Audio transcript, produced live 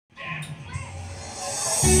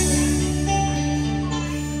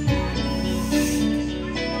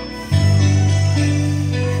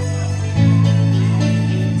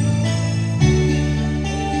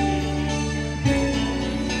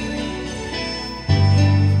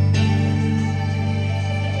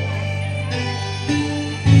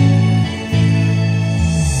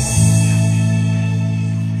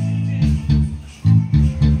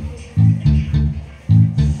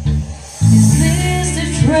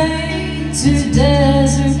To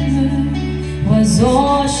desert moon was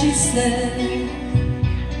all she said,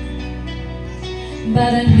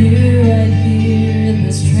 but I knew I'd hear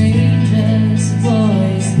the stranger's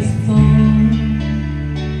voice before.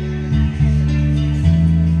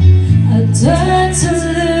 I turned to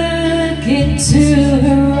look into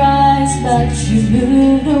her eyes, but she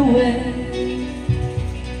moved away.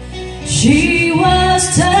 She was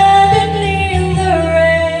standing in the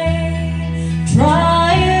rain,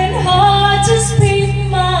 trying hard to speak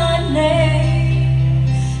my name.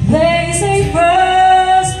 They say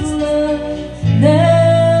first love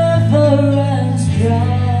never runs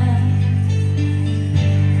dry.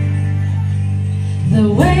 The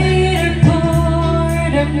waiter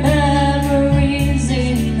poured her memories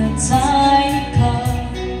in a tiny cup.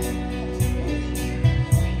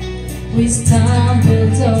 We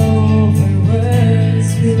stumbled over words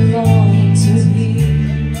we longed to hear.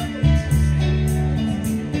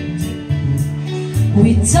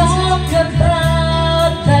 We talk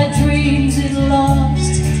about the dreams we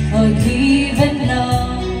lost again.